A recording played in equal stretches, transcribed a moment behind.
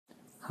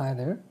Hi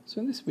there.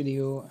 So in this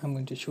video I'm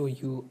going to show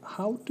you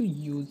how to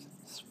use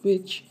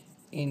switch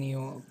in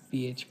your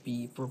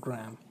PHP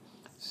program.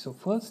 So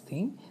first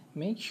thing,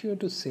 make sure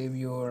to save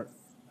your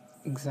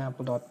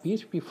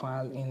example.php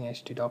file in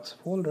htdocs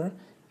folder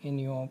in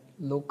your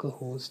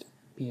localhost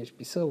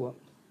PHP server,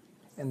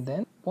 and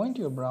then point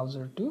your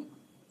browser to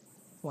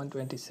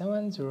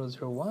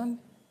 127.0.0.1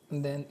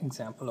 and then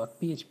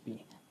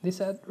example.php. This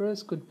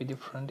address could be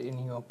different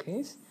in your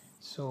case,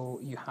 so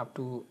you have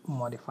to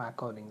modify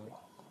accordingly.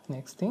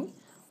 Next thing,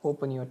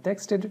 open your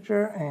text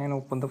editor and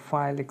open the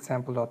file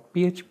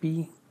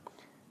example.php.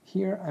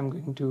 Here I'm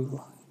going to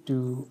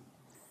do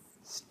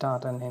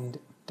start and end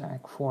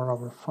tag for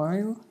our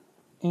file,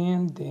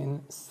 and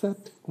then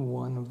set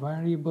one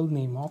variable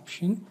name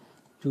option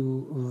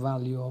to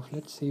value of,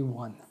 let's say,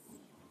 1.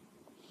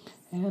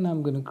 And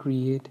I'm going to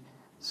create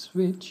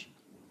switch,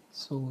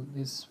 so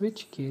this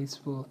switch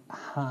case will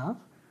have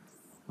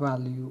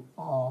value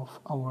of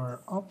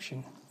our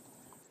option.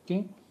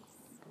 Okay,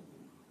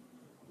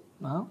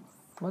 now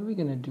what we're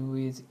going to do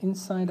is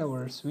inside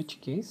our switch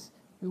case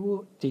we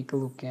will take a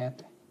look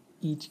at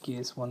each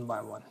case one by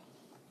one.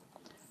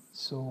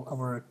 So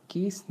our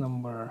case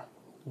number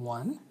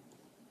 1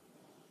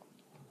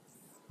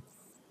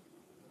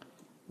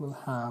 will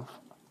have,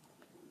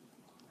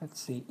 let's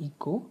say,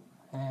 echo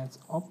as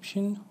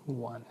option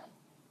 1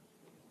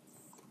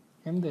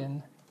 and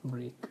then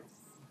break.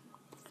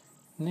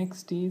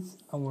 Next is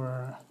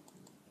our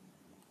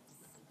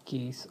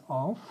case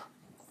of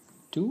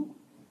 2,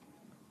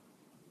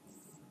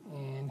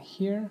 and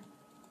here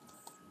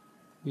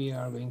we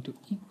are going to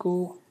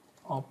echo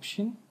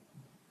option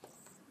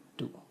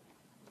 2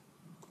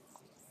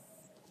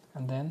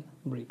 and then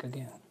break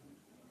again.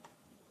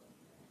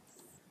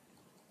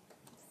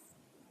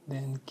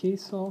 Then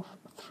case of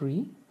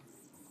 3,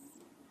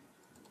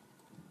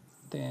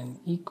 then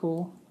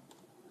echo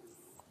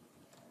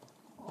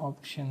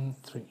option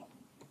 3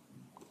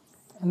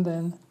 and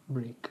then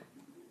break.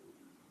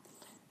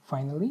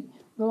 Finally,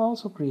 we'll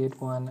also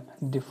create one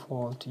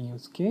default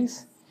use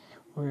case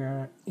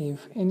where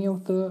if any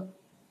of the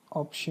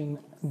option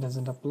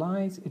doesn't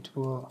apply, it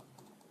will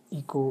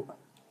echo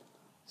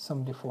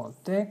some default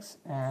text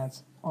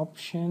as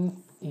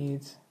option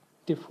is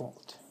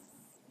default.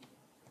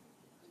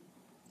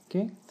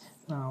 Okay,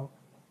 now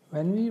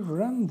when we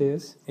run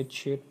this, it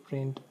should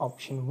print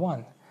option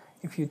 1.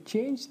 If you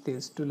change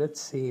this to,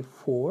 let's say,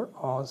 4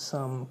 or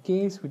some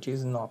case which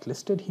is not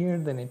listed here,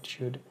 then it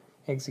should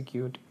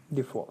execute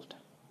default.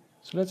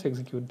 So let's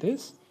execute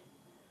this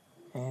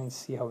and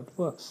see how it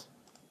works.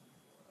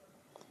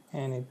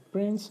 And it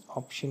prints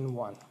option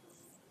 1.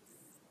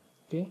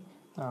 Okay,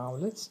 now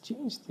let's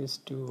change this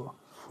to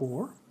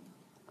 4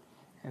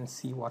 and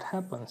see what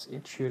happens.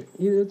 It should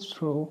either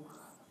throw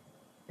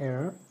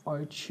error or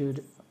it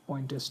should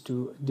point us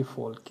to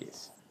default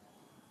case.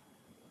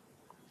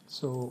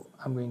 So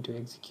I'm going to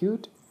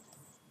execute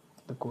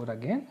the code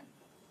again.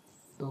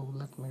 So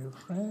let me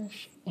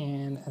refresh,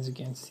 and as you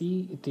can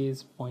see, it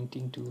is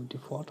pointing to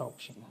default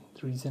option.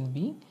 The reason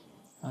being,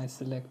 I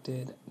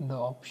selected the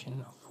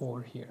option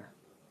 4 here.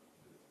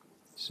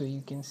 So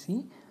you can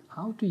see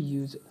how to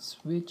use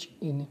switch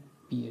in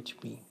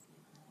PHP.